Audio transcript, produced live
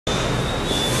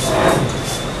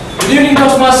Good evening,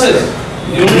 Toastmasters.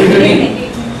 Good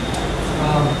evening.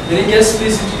 Any guests,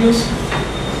 please introduce?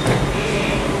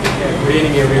 Good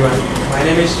evening, everyone. My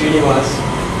name is Srinivas.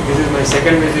 This is my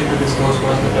second visit to this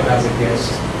Toastmaster Club as a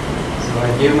guest. So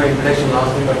I gave my introduction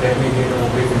last time, but let me give a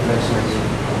brief introduction again.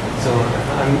 So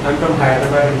I'm from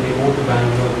Hyderabad and we moved to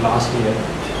Bangalore last year.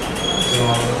 So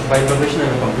by profession,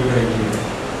 I'm a computer engineer.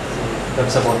 So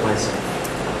that's about myself.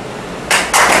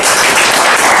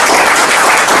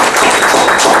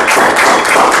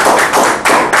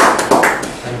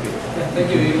 Thank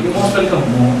you. You're most welcome.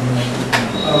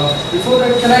 Before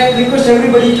that, can I request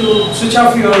everybody to switch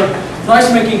off your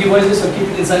noise-making devices or keep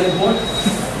it in silent mode?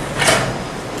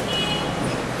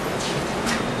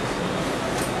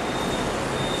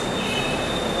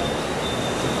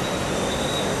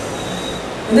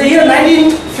 In the year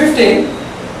 1915,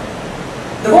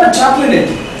 the word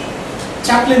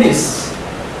chaplainess,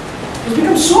 has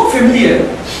become so familiar.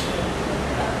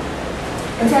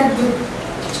 In fact, the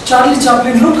Charlie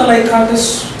Chaplin look-alike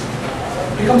contest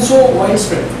become so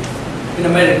widespread in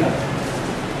America.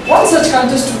 One such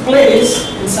contest took place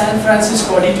in San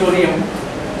Francisco Auditorium.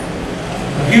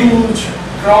 A huge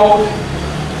crowd,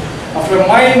 after a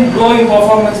mind-blowing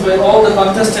performance by all the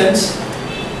contestants,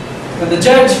 when the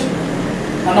judge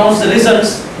announced the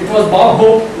results, it was Bob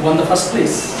Hope who won the first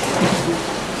place.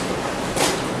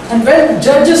 And when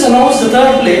judges announced the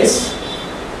third place,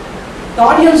 the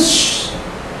audience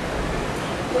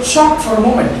was shocked for a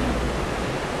moment,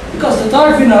 because the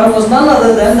third winner was none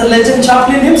other than the legend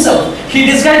Chaplin himself. He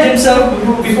disguised himself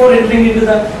before entering into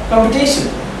the competition.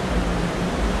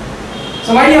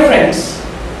 So my dear friends,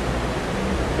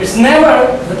 it's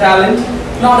never the talent,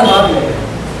 not the hard work,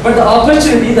 but the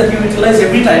opportunity that you utilize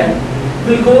every time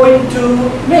will going to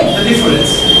make the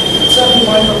difference at a certain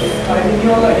point of time in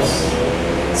your lives.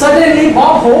 Certainly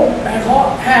Bob Hope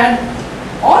had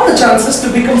all the chances to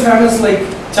become famous like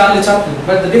Charlie Chaplin,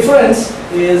 but the difference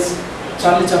is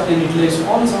Charlie Chaplin utilized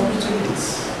all his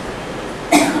opportunities.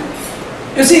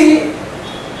 You see,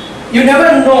 you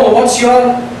never know what's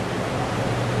your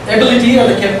ability or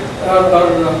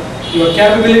your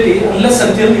capability unless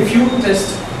until if you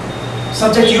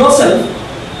subject yourself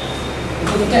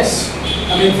to the test.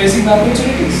 I mean, facing the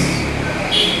opportunities.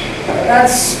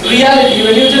 That's reality.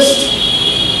 When you just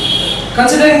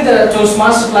considering the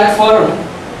Toastmaster platform,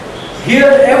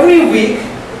 here every week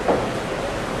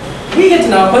we get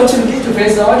an opportunity to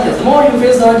face the audience. The more you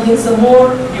face the audience, the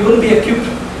more you will be equipped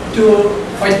to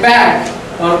fight back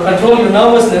or control your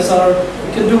nervousness, or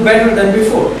you can do better than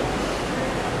before.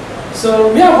 So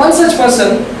we have one such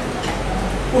person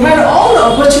who had all the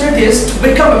opportunities to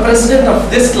become a president of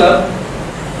this club.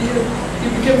 He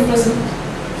became a president.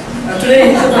 Today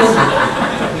he is a president.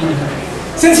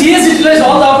 Since he has utilized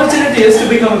all the opportunities to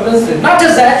become a president. Not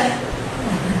just that,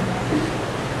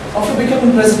 after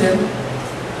becoming president,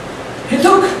 he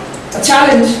took a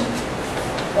challenge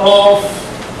of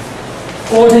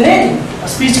coordinating a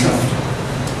speechcraft,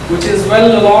 which is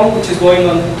well along, which is going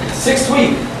on 6th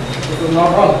week, if I'm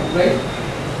not wrong, right?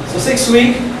 So 6th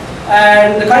week,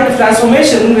 and the kind of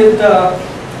transformation with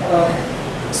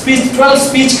 12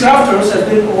 speech crafters has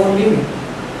been overwhelming.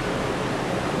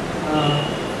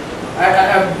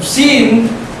 I've seen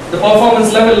the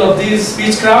performance level of these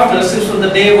speech crafters since from the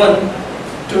day 1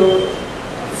 to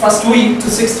 1st week to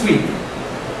 6th week.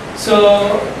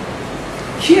 So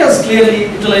he has clearly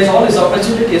utilized all his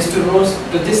opportunities to rise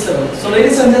to this level. So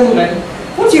ladies and gentlemen,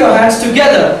 put your hands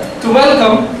together to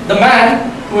welcome the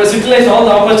man who has utilized all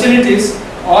the opportunities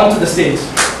onto the stage.